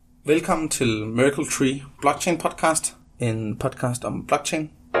Velkommen til Miracle Tree Blockchain Podcast, en podcast om blockchain.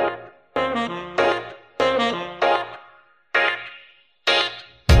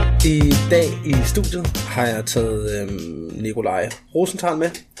 I dag i studiet har jeg taget Nikolaj Rosenthal med.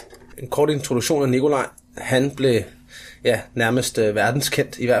 En kort introduktion af Nikolaj. Han blev nærmest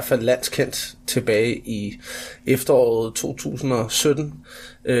verdenskendt, i hvert fald landskendt, tilbage i efteråret 2017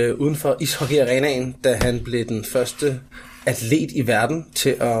 uden for ishockey-arenaen, da han blev den første atlet i verden til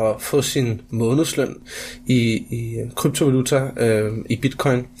at få sin månedsløn i kryptovaluta, i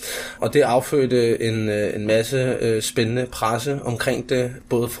bitcoin. Og det affødte en masse spændende presse omkring det,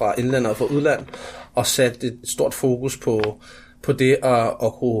 både fra indland og fra udland, og satte et stort fokus på det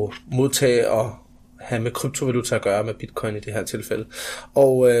at kunne modtage og have med kryptovaluta at gøre, med bitcoin i det her tilfælde.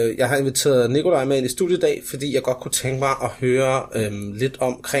 Og jeg har inviteret Nikolaj med ind i studiet i dag, fordi jeg godt kunne tænke mig at høre lidt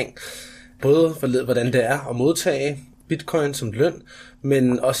omkring både hvordan det er at modtage bitcoin som løn,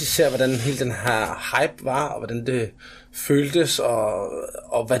 men også især hvordan hele den her hype var, og hvordan det føltes,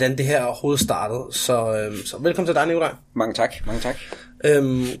 og hvordan det her overhovedet startede. Så velkommen til dig, Nikolaj. Mange tak.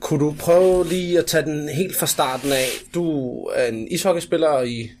 Kunne du prøve lige at tage den helt fra starten af? Du er en ishockeyspiller, og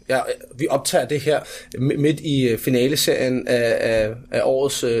vi optager det her midt i finaleserien af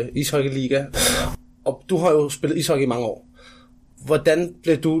årets ishockeyliga. Og du har jo spillet ishockey i mange år. Hvordan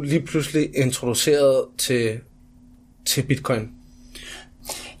blev du lige pludselig introduceret til bitcoin?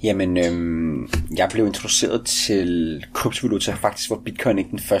 Jamen, jeg blev introduceret til kryptovaluta. Faktisk var bitcoin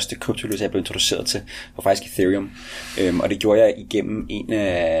ikke den første kryptovaluta, jeg blev introduceret til. Det var faktisk Ethereum. Og det gjorde jeg igennem en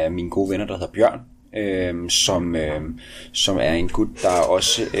af mine gode venner, der hedder Bjørn. Som er en gut, der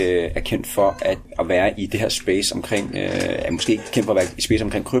også er kendt for at være i det her space omkring, er måske ikke kendt for at være i space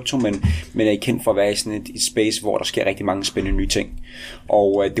omkring krypto, men er kendt for at være i sådan et space, hvor der sker rigtig mange spændende nye ting.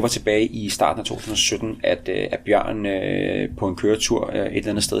 Og det var tilbage i starten af 2017, at Bjørn på en køretur et eller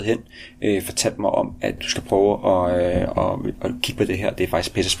andet sted hen fortalte mig om, at du skal prøve at kigge på det her. Det er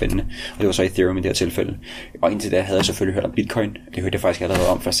faktisk pisse spændende. Og det var så Ethereum i det her tilfælde. Og indtil da havde jeg selvfølgelig hørt om Bitcoin. Det hørte jeg faktisk allerede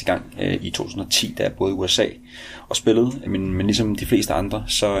om første gang i 2010, da jeg boede i USA og spillede, men ligesom de fleste andre,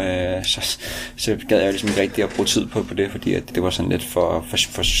 så gad jeg ligesom ikke rigtig at bruge tid på det, fordi at det var sådan lidt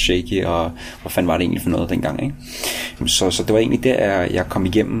for shaky, og hvad fanden var det egentlig for noget dengang, ikke? Så det var egentlig der, jeg kom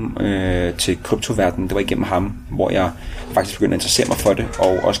igennem til kryptoverdenen. Det var igennem ham, hvor jeg faktisk begyndte at interessere mig for det,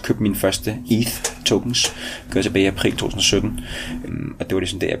 og også købte mine første ETH tokens, gør tilbage i april 2017, og det var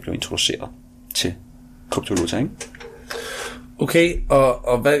ligesom der, jeg blev introduceret til kryptovaluta, ikke? Okay,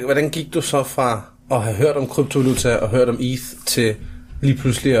 og hvordan gik du så fra at have hørt om kryptovaluta og hørt om ETH til lige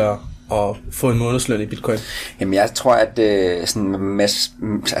pludselig at få en månedsløn i bitcoin? Jamen jeg tror, at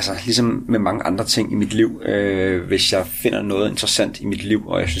sådan ligesom med mange andre ting i mit liv, hvis jeg finder noget interessant i mit liv,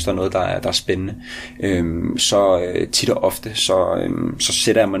 og jeg synes, der er noget, der er spændende, så tit og ofte, så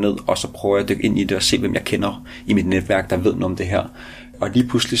sætter jeg mig ned, og så prøver jeg at dykke ind i det og se, hvem jeg kender i mit netværk, der ved noget om det her. Og lige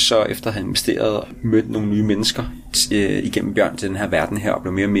pludselig så, efter at have investeret og mødt nogle nye mennesker igennem Bjørn til den her verden her, og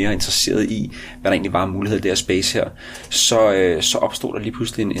blev mere og mere interesseret i, hvad der egentlig var mulighed i det her space her, så opstod der lige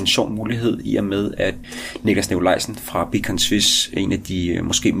pludselig en sjov mulighed i og med, at Niklas Nikolajsen fra Bitcoin Swiss, en af de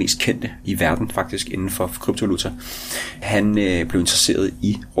måske mest kendte i verden faktisk inden for kryptovaluta, han blev interesseret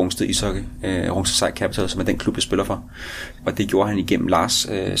i Rungsted Ishockey, Rungsted Sejr Capital, som er den klub, jeg spiller for. Og det gjorde han igennem Lars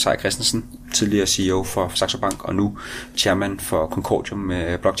Sejr Christensen, tidligere CEO for Saxo Bank, og nu chairman for Concordium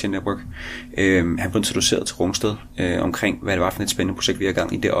Blockchain Network. Han blev introduceret til Rungsted omkring, hvad det var for et spændende projekt, vi har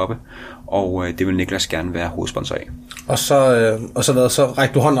gang i deroppe, og det vil Niklas gerne være hovedsponsor af. Og så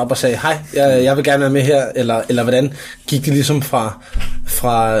rækte du hånden op og sagde, hej, jeg vil gerne være med her, eller hvordan gik det ligesom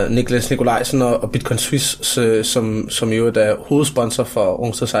fra Niklas Nikolajsen og Bitcoin Swiss, som jo er hovedsponsor for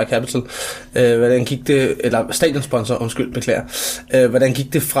Rungsted Sejr Capital, hvordan gik det, eller stadionsponsor, hvordan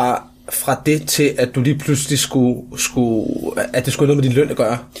gik det fra det til, at du lige pludselig at det skulle noget med din løn at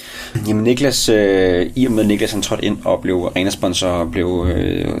gøre? Jamen Niklas, i og med Niklas han trådte ind og blev arenasponsor,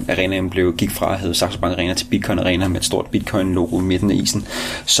 arenaen gik fra at hedde Saxo Bank Arena til Bitcoin Arena med et stort Bitcoin logo i midten af isen,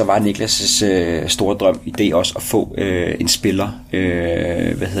 så var Niklas' store drøm idé også at få en spiller,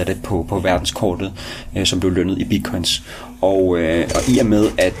 på verdenskortet, som blev lønnet i Bitcoins. Og i og med,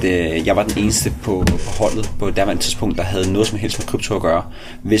 at jeg var den eneste på holdet på daværende tidspunkt, der havde noget som helst med krypto at gøre,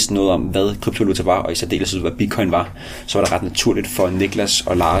 vidste noget om, hvad kryptovaluta var, og i særdeleshed, hvad bitcoin var, så var det ret naturligt for Niklas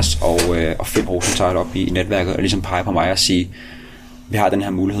og Lars og Finn Rosenthal op i netværket, og ligesom pege på mig og sige, vi har den her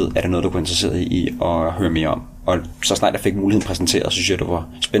mulighed, er der noget, du kunne interesseret i at høre mere om? Og så snart jeg fik muligheden præsenteret, så synes jeg, det var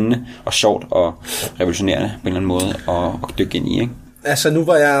spændende og sjovt og revolutionerende på en eller anden måde at dykke ind i, ikke? Altså nu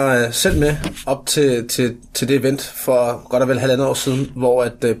var jeg selv med op til det event for godt og vel 1,5 år siden, hvor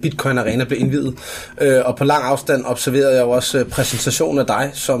at Bitcoin Arena blev indviet, og på lang afstand observerede jeg jo også præsentationen af dig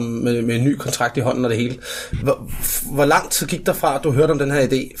som med en ny kontrakt i hånden og det hele. Hvor lang tid gik der fra, at du hørte om den her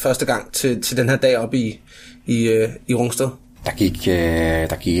idé første gang til den her dag oppe i Rungsted? Der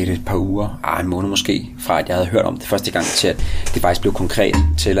gik et par uger, en måned måske, fra at jeg havde hørt om det første gang, til at det faktisk blev konkret,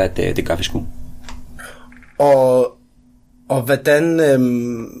 til at det gør vi sgu. Og hvordan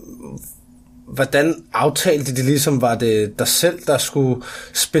aftalte de ligesom, var det dig selv, der skulle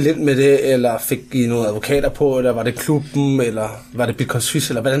spille ind med det, eller fik I nogle advokater på, eller var det klubben, eller var det Bitcoin Swiss,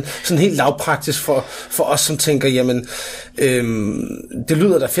 eller hvordan? Sådan helt lavpraktisk for os, som tænker, jamen, det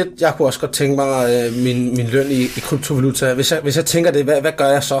lyder da fedt, jeg kunne også godt tænke mig min løn i kryptovaluta. Hvis jeg tænker det, hvad gør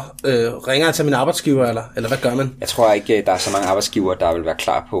jeg så? Ringer jeg til min arbejdsgiver, eller hvad gør man? Jeg tror ikke, der er så mange arbejdsgivere, der vil være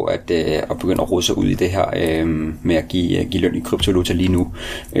klar på at begynde at rode sig ud i det her med at give løn i kryptovaluta lige nu.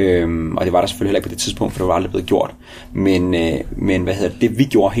 Og det var der selvfølgelig heller ikke på det tidspunkt, for det var aldrig blevet gjort. Men det vi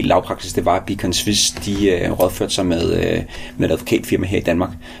gjorde helt lavpraktisk, det var, at Bitcoin Swiss, de rådførte sig med et advokatfirma her i Danmark,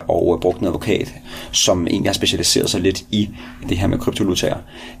 og brugte en advokat, som egentlig har specialiseret sig lidt i det her med kryptovalutaer.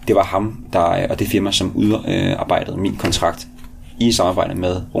 Det var ham, og det firma, som udarbejdede min kontrakt i samarbejde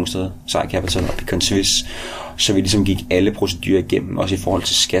med Rungsted, Sejr Capital og Bitcoin Swiss, så vi ligesom gik alle procedurer igennem, også i forhold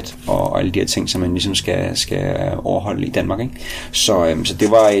til skat og alle de her ting, som man ligesom skal overholde i Danmark, ikke? Så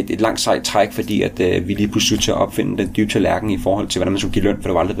det var et langt sejt træk, fordi at vi lige pludselig til at opfinde den dybe tallerken i forhold til, hvordan man skulle give løn, for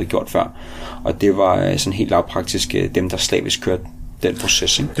det var aldrig blevet gjort før. Og det var sådan helt lavpraktisk dem, der slavisk kørte den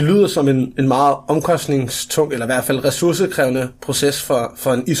proces, ikke? Det lyder som en meget omkostningstung, eller i hvert fald ressourcekrævende proces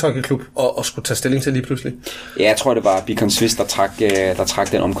for en ishockeyklub at skulle tage stilling til lige pludselig. Ja, jeg tror, det var Bitcoin Swiss, der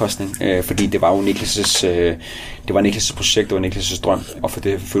trak den omkostning, fordi det var jo Niklas' projekt, det var Niklas' drøm at få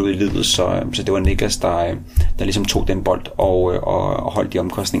det ført ud i livet, så det var Niklas, der ligesom tog den bold og holdt de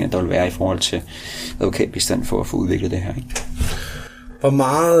omkostninger, der ville være i forhold til advokatbistand for at få udviklet det her, ikke?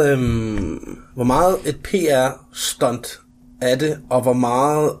 Hvor meget et PR-stunt er det, og hvor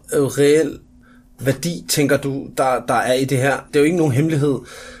meget reel værdi tænker du, der er i det her? Det er jo ikke nogen hemmelighed,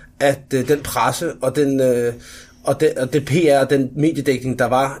 at den presse og det PR, den mediedækning, der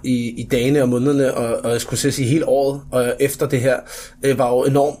var i dagene og månederne, og jeg skulle sige hele året og efter det her, var jo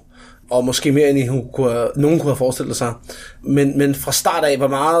enorm, og måske mere end nogen kunne have forestillet sig. Men fra start af,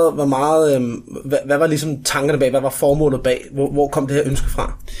 hvad var ligesom tankerne bag, hvad var formålet bag, hvor kom det her ønske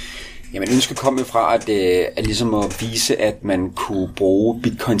fra? Jamen, ønsket kom jo fra at ligesom at vise, at man kunne bruge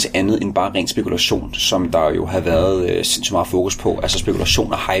bitcoin til andet end bare ren spekulation, som der jo havde været sindssygt meget fokus på, altså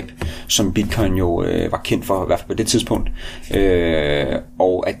spekulation og hype, som bitcoin jo var kendt for, i hvert fald på det tidspunkt,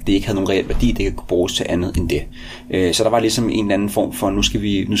 og at det ikke havde nogen reel værdi, det kunne bruges til andet end det. Så der var ligesom en eller anden form for, nu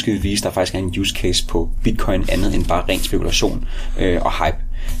skal vi vise, der faktisk er en use case på bitcoin andet end bare ren spekulation og hype.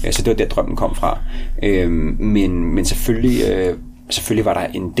 Så det var der drømmen kom fra. Men selvfølgelig var der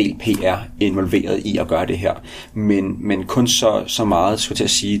en del PR involveret i at gøre det her, men kun så meget, skulle jeg til at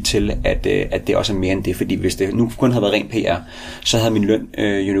sige, til at det også er mere end det, fordi hvis det nu kun havde været ren PR, så havde min løn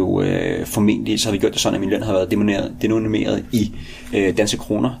formentlig, så havde vi gjort det sådan, at min løn havde været denomineret i danske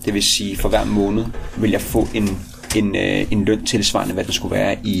kroner, det vil sige, for hver måned vil jeg få en løn tilsvarende, hvad det skulle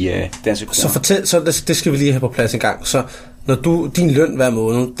være i danske kroner. Så fortæl, så det skal vi lige have på plads en gang. Så når din løn hver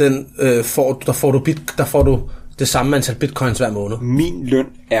måned, der får du det samme antal bitcoins hver måned. Min løn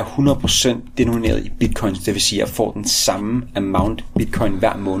er 100% denomineret i bitcoins, det vil sige, at jeg får den samme amount bitcoin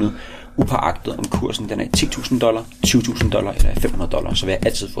hver måned, upåagtet om kursen den er $10,000, $20,000 eller $500, så vil jeg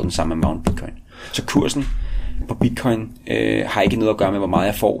altid få den samme amount bitcoin. Så kursen på bitcoin har ikke noget at gøre med, hvor meget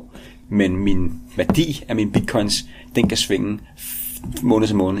jeg får, men min værdi af mine bitcoins, den kan svinge måned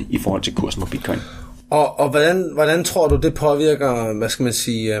til måned i forhold til kursen på bitcoin. Og hvordan tror du, det påvirker, hvad skal man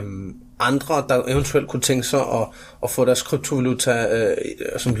sige, andre, der eventuelt kunne tænke sig at få deres kryptovaluta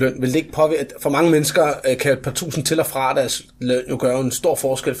som løn? Vil det ikke påvirke? For mange mennesker kan et par tusind til og fra deres løn jo gøre en stor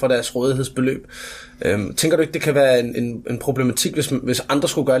forskel for deres rådighedsbeløb. Tænker du ikke, det kan være en problematik, hvis andre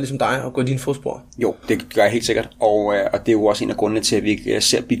skulle gøre ligesom dig og gå i dine fodspor? Jo, det gør jeg helt sikkert, og det er jo også en af grundene til, at vi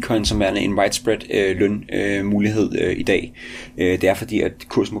ser bitcoin som værende en widespread lønmulighed i dag. Det er fordi, at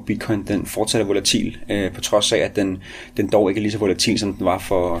kursen på bitcoin, den fortsætter volatil, på trods af, at den dog ikke er lige så volatil, som den var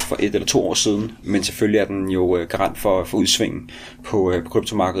for 1 eller 2 år siden, men selvfølgelig er den jo garant for udsvingen på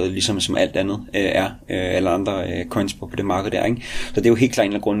kryptomarkedet, ligesom som alt andet alle andre coins på det marked der, ikke? Så det er jo helt klart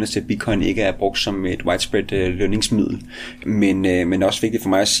en af grundene til, at bitcoin ikke er brugt som et widespread lønningsmiddel, men også vigtigt for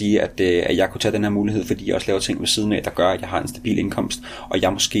mig at sige, at jeg kunne tage den her mulighed, fordi jeg også laver ting ved siden af, der gør, at jeg har en stabil indkomst, og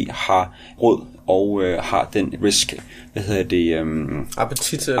jeg måske har råd og har den risk,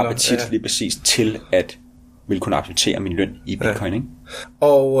 appetit lige præcis, til at vil kunne acceptere min løn i bitcoin, ikke?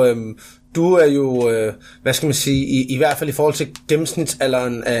 Og du er jo, hvad skal man sige, i hvert fald i forhold til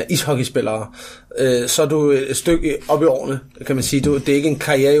gennemsnitsalderen af ishockeyspillere, så er du et stykke op i årene, kan man sige. Det er ikke en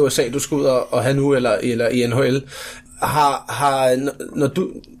karriere i USA, du skal ud og have nu, eller i NHL.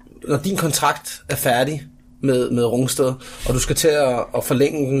 Når din kontrakt er færdig med Rungsted, og du skal til at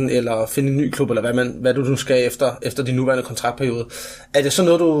forlænge den, eller finde en ny klub, eller hvad du skal efter din nuværende kontraktperiode, er det så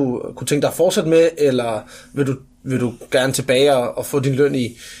noget, du kunne tænke dig at fortsætte med, eller vil du gerne tilbage og få din løn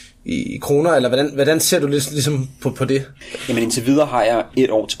i kroner, eller hvordan ser du ligesom på det? Jamen indtil videre har jeg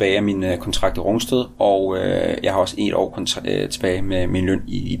 1 år tilbage af min kontrakt i Rungsted, og jeg har også 1 år tilbage med min løn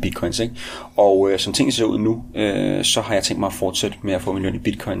i bitcoins, ikke? Og som tingene ser ud nu, så har jeg tænkt mig at fortsætte med at få min løn i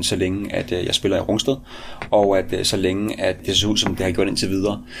bitcoin, så længe at jeg spiller i Rungsted, og at så længe at det ser ud som det har gjort indtil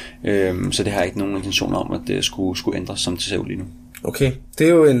videre. Så det har jeg ikke nogen intentioner om, at det skulle ændres, som det ser ud lige nu. Okay, det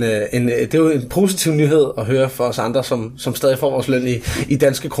er jo en positiv nyhed at høre for os andre, som stadig får vores løn i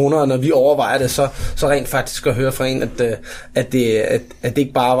danske kroner, og når vi overvejer det, så rent faktisk at høre fra en, at det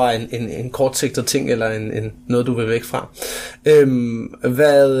ikke bare var en kortsigtet ting, eller en noget, du vil væk fra.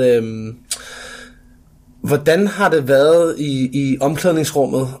 Hvordan har det været i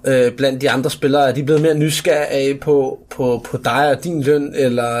omklædningsrummet blandt de andre spillere? Er de blevet mere nysgerrige på dig og din løn,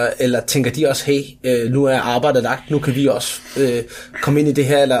 eller tænker de også, hey, nu er arbejdet lagt, nu kan vi også komme ind i det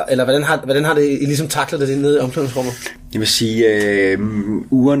her, eller hvordan har det ligesom taklet det nede i omklædningsrummet? Jeg vil sige,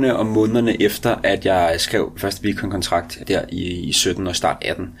 ugerne og månederne efter, at jeg skrev første Bitcoin-kontrakt der i 17 og start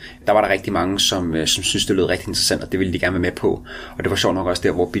 18, der var der rigtig mange, som synes det lød rigtig interessant, og det ville de gerne være med på. Og det var sjovt nok også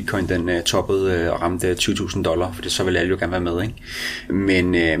der, hvor Bitcoin den toppede og ramte $20,000, for det så ville alle jo gerne være med, ikke?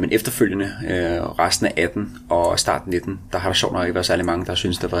 Men efterfølgende, resten af 18 og start 19, der har der sjovt nok ikke været særlig mange, der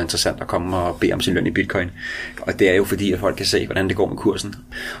synes det har været interessant at komme og bede om sin løn i Bitcoin. Og det er jo fordi, at folk kan se, hvordan det går med kursen.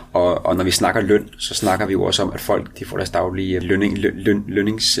 Og når vi snakker løn, så snakker vi jo også om, at folk de får deres daglige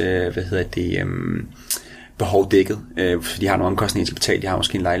lønnings behov dækket, for de har nogle omkostninger til at betale, de har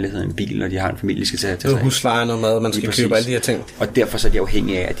måske en lejlighed, en bil, og de har en familie, de skal tage sig af. Husleje, noget mad, man skal købe alle de her ting. Og derfor så er de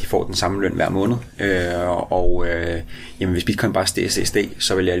afhængige af, at de får den samme løn hver måned, jamen hvis Bitcoin bare steg,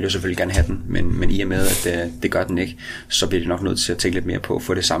 så vil jeg jo selvfølgelig gerne have den, men i og med, at det gør den ikke, så bliver de nok nødt til at tænke lidt mere på at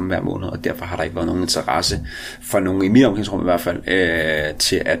få det samme hver måned, og derfor har der ikke været nogen interesse for nogen i mit omklædningsrum i hvert fald,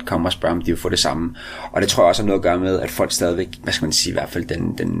 til at komme og spørge, om de vil få det samme. Og det tror jeg også har noget at gøre med, at folk stadigvæk, hvad skal man sige, i hvert fald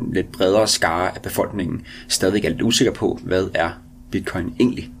den lidt bredere skare af befolkningen, stadigvæk er lidt usikker på, hvad er Bitcoin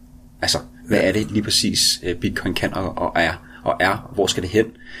egentlig? Altså, hvad er det lige præcis Bitcoin kan og er, hvor skal det hen?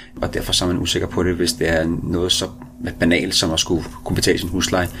 Og derfor så er man usikker på det, hvis det er noget så banalt som at skulle kunne betale sin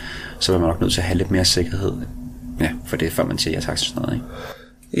husleje, så er man nok nødt til at have lidt mere sikkerhed, ja, for det før man siger ja tak til sådan noget,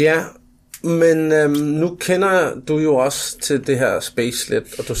 ikke? Ja, men nu kender du jo også til det her space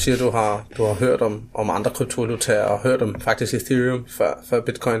lidt, og du siger, du har hørt om andre kryptovalutaer, og hørt om faktisk Ethereum før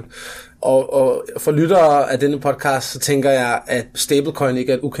Bitcoin. Og for lyttere af denne podcast, så tænker jeg, at stablecoin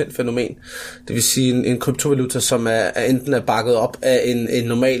ikke er et ukendt fænomen. Det vil sige en kryptovaluta, som er enten er bakket op af en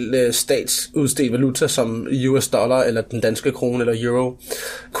normal statsudstedt valuta, som US dollar, eller den danske krone, eller euro.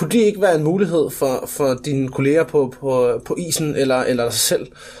 Kunne det ikke være en mulighed for dine kolleger på isen, eller sig selv,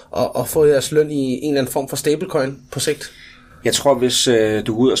 at få jeres løn i en eller anden form for stablecoin på sigt? Jeg tror, hvis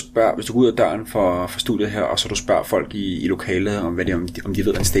du går ud af døren for studiet her, og så du spørger folk i lokalet, om de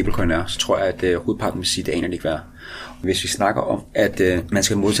ved, hvad en stablecoin er, så tror jeg, at hovedparten vil sige, at det aner det ikke være. Hvis vi snakker om, at man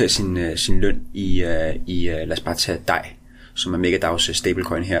skal modtage sin løn i lad os bare tage DAI, som er MegaDAO's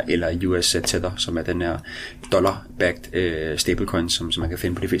stablecoin her, eller US Tether, som er den her dollar-backed stablecoin, som man kan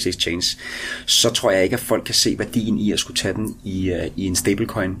finde på de fleste exchanges, så tror jeg ikke, at folk kan se værdien i at skulle tage den i en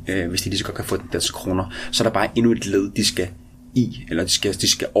stablecoin, hvis de lige så godt kan få den danske kroner. Så er der bare endnu et led, de skal eller de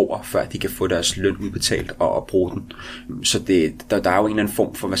skal over, før de kan få deres løn udbetalt og bruge den. Så der er jo en eller anden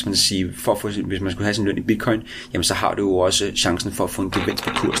form for, hvad skal man sige, hvis man skulle have sin løn i Bitcoin, jamen så har du jo også chancen for at få en gevinst på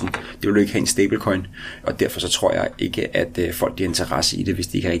kursen. Det vil du ikke have en stablecoin, og derfor så tror jeg ikke, at folk har interesse i det, hvis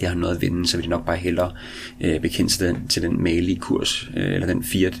de ikke rigtig har noget at vinde, så vil de nok bare hellere bekende sig til den malige kurs, eller den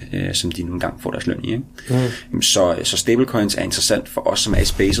fiat, som de nu engang får deres løn i. Ikke? Så stablecoins er interessant for os, som er i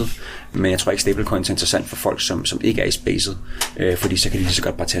spacet, men jeg tror ikke, stablecoins er interessant for folk, som ikke er i spacet, fordi så kan de lige så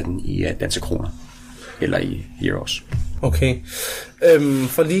godt bare tage den i danske kroner eller i euros. Okay.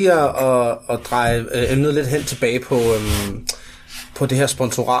 For lige at dreje emnet lidt hen tilbage på det her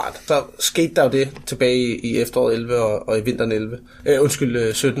sponsorat, så skete der jo det tilbage i efteråret 11 og i vinteren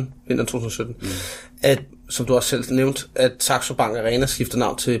 17, vinteren 2017, at, som du også selv nævnt, at Saxo Bank Arena skifter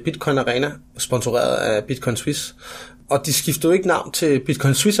navn til Bitcoin Arena, sponsoreret af Bitcoin Suisse. Og de skiftede jo ikke navn til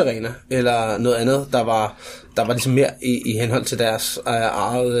Bitcoin Swiss Arena, eller noget andet, der var ligesom mere i henhold til deres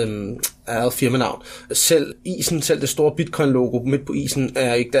eget firmanavn. Selv det store Bitcoin-logo midt på isen,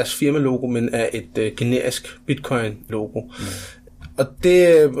 er ikke deres firma-logo, men er et generisk Bitcoin-logo. Og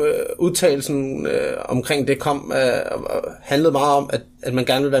det udtalelsen omkring det handlede meget om, at man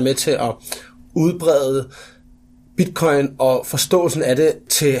gerne vil være med til at udbrede Bitcoin og forståelsen af det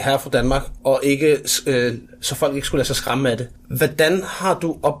til her fra Danmark, og ikke så folk ikke skulle lade sig skræmme af det. Hvordan har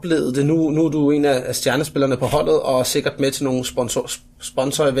du oplevet det? Nu er du en af stjernespillerne på holdet, og sikkert med til nogle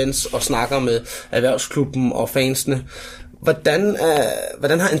sponsor-events og snakker med erhvervsklubben og fansene.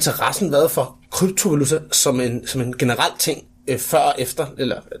 Hvordan har interessen været for kryptovaluta som en generel ting? Før og efter,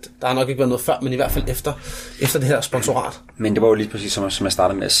 eller der har nok ikke været noget før, men i hvert fald efter det her sponsorat. Men det var jo lige præcis som jeg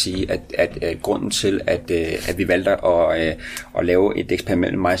startede med at sige, at grunden til, at vi valgte at lave et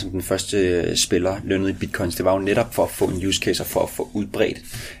eksperiment med mig som den første spiller lønnet i bitcoins, det var jo netop for at få en use case og for at få udbredt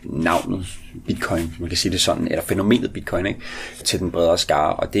navnet Bitcoin, man kan sige det sådan, eller fænomenet Bitcoin, ikke, til den bredere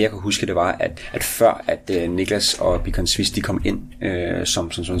skare. Og det jeg kan huske, det var, at før at Niklas og Bitcoin Swiss, de kom ind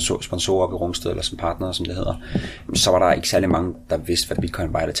som sponsorer op i Rungsted, eller som partnere, som det hedder, så var der ikke særlig mange, der vidste, hvad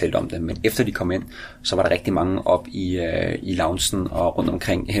Bitcoin var, der talte om det. Men efter de kom ind, så var der rigtig mange op i loungen og rundt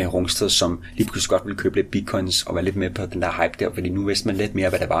omkring Rungsted, som lige pludselig godt ville købe lidt bitcoins og være lidt med på den der hype der, fordi nu vidste man lidt mere,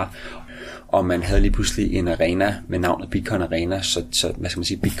 hvad det var. Og man havde lige pludselig en arena med navnet Bitcoin Arena, så hvad skal man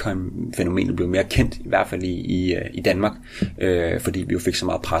sige, Bitcoin-fænomenet blev mere kendt, i hvert fald i Danmark, fordi vi jo fik så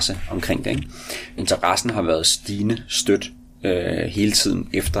meget presse omkring det, ikke? Interessen har været stigende stødt hele tiden,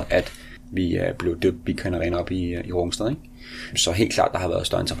 efter at vi blev døbt Bitcoin Arena op i Rungsted, ikke? Så helt klart, der har været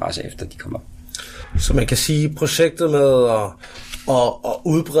større interesse efter, de kom op. Så man kan sige, projektet med at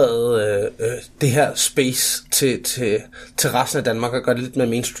udbrede det her space til resten af Danmark og gøre det lidt mere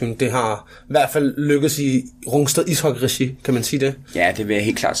mainstream, det har i hvert fald lykkedes i Rungsted ishockey-regi, kan man sige det? Ja, det vil jeg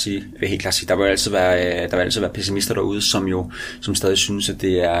helt klart sige. Der vil altid være pessimister derude, som stadig synes, at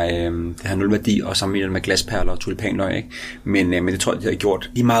det har nul værdi og sammenlignet med glasperler og tulipanløg, ikke? Men det tror jeg, de har gjort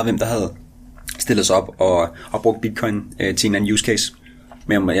lige meget, hvem der havde stillet sig op og brugt Bitcoin til en anden use case.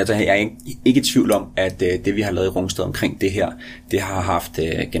 Men jeg er ikke i tvivl om, at det vi har lavet i Rungsted omkring det her, det har haft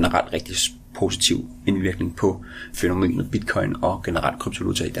generelt rigtig positiv indvirkning på fænomenet Bitcoin og generelt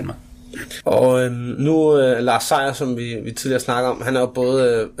kryptovaluta i Danmark. Og nu Lars Seier, som vi tidligere snakker om, han er jo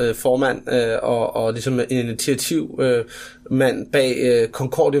både formand og ligesom en initiativmand bag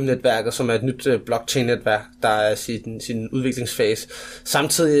Concordium-netværket, som er et nyt blockchain-netværk, der er sin udviklingsfase.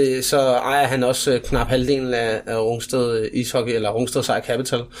 Samtidig så ejer han også knap halvdelen af Rungsted Ishockey, eller Rungsted Seier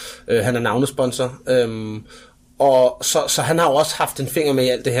Capital. Han er navnesponsor. Og så han har jo også haft en finger med i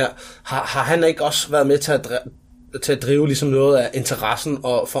alt det her. Har han ikke også været med til at drive ligesom noget af interessen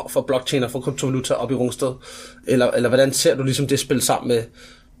og for blockchain og for kryptovaluta op i Rungsted? Eller hvordan ser du ligesom det spille sammen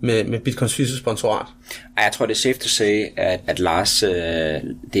med Bitcoin Swiss sponsorat? Jeg tror, det er safe to say, at Lars,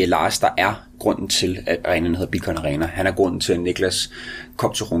 det er Lars, der er grunden til, at arenaen hedder Bitcoin Arena. Han er grunden til, at Niklas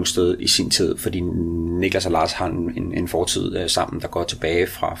kom til Rungsted i sin tid, fordi Niklas og Lars har en fortid sammen, der går tilbage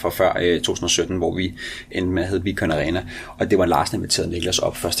fra før 2017, hvor vi endte med at hedde Bitcoin Arena. Og det var Lars, der inviterede Niklas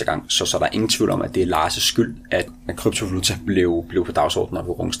op første gang. Så der er ingen tvivl om, at det er Lars' skyld, at kryptovaluta blev på dagsordenen op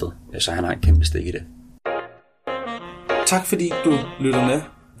i Rungsted. Så han har en kæmpe stik i det. Tak fordi du lytter med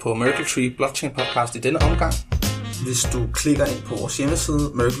på Miracle Tree Blockchain Podcast i denne omgang. Hvis du klikker ind på vores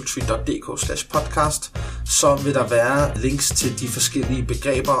hjemmeside miracletree.dk/podcast, så vil der være links til de forskellige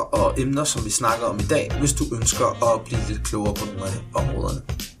begreber og emner, som vi snakker om i dag, hvis du ønsker at blive lidt klogere på nogle af områderne.